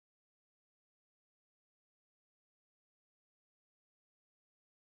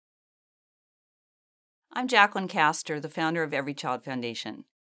I'm Jacqueline Castor, the founder of Everychild Foundation.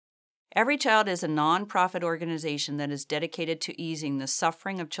 Everychild is a nonprofit organization that is dedicated to easing the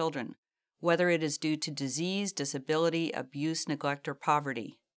suffering of children, whether it is due to disease, disability, abuse, neglect, or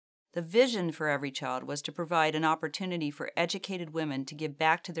poverty. The vision for Everychild was to provide an opportunity for educated women to give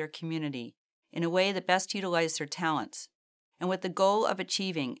back to their community in a way that best utilized their talents, and with the goal of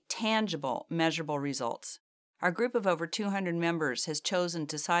achieving tangible, measurable results. Our group of over 200 members has chosen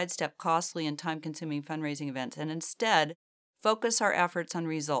to sidestep costly and time-consuming fundraising events and instead focus our efforts on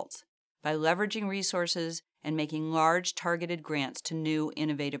results by leveraging resources and making large targeted grants to new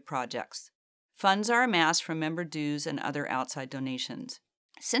innovative projects. Funds are amassed from member dues and other outside donations.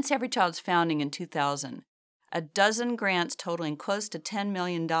 Since Everychild's founding in 2000, a dozen grants totaling close to $10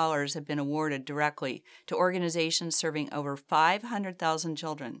 million have been awarded directly to organizations serving over 500,000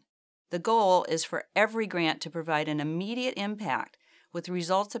 children. The goal is for every grant to provide an immediate impact, with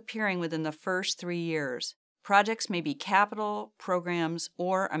results appearing within the first 3 years. Projects may be capital, programs,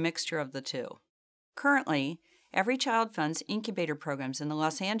 or a mixture of the two. Currently, Everychild funds incubator programs in the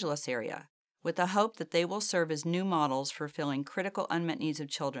Los Angeles area, with the hope that they will serve as new models for filling critical unmet needs of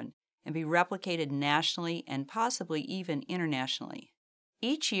children and be replicated nationally and possibly even internationally.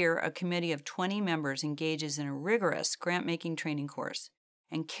 Each year, a committee of 20 members engages in a rigorous grant-making training course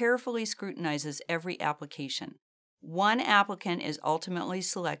and carefully scrutinizes every application. One applicant is ultimately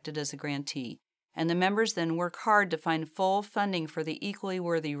selected as a grantee, and the members then work hard to find full funding for the equally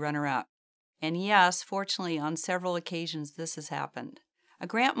worthy runner-up. And yes, fortunately, on several occasions this has happened. A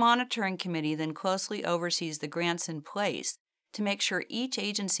grant monitoring committee then closely oversees the grants in place to make sure each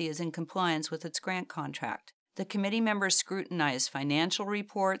agency is in compliance with its grant contract. The committee members scrutinize financial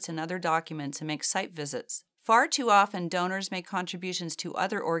reports and other documents and make site visits. Far too often, donors make contributions to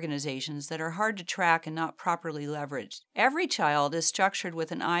other organizations that are hard to track and not properly leveraged. Everychild is structured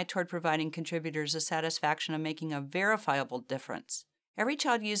with an eye toward providing contributors the satisfaction of making a verifiable difference.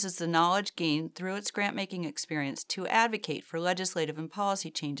 Everychild uses the knowledge gained through its grant-making experience to advocate for legislative and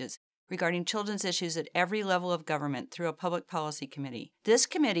policy changes regarding children's issues at every level of government through a public policy committee. This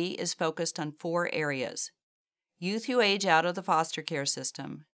committee is focused on 4 areas: youth who age out of the foster care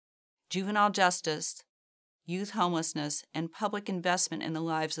system, juvenile justice, youth homelessness, and public investment in the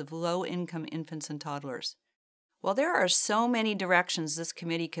lives of low-income infants and toddlers. While there are so many directions this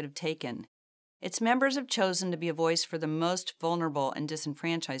committee could have taken, its members have chosen to be a voice for the most vulnerable and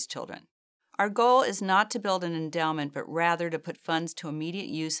disenfranchised children. Our goal is not to build an endowment, but rather to put funds to immediate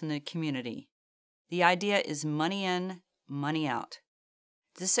use in the community. The idea is money in, money out.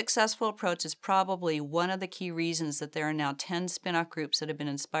 This successful approach is probably one of the key reasons that there are now 10 spin-off groups that have been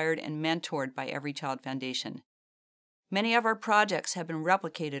inspired and mentored by Everychild Foundation. Many of our projects have been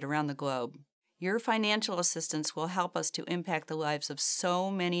replicated around the globe. Your financial assistance will help us to impact the lives of so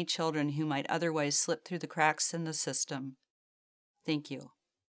many children who might otherwise slip through the cracks in the system. Thank you.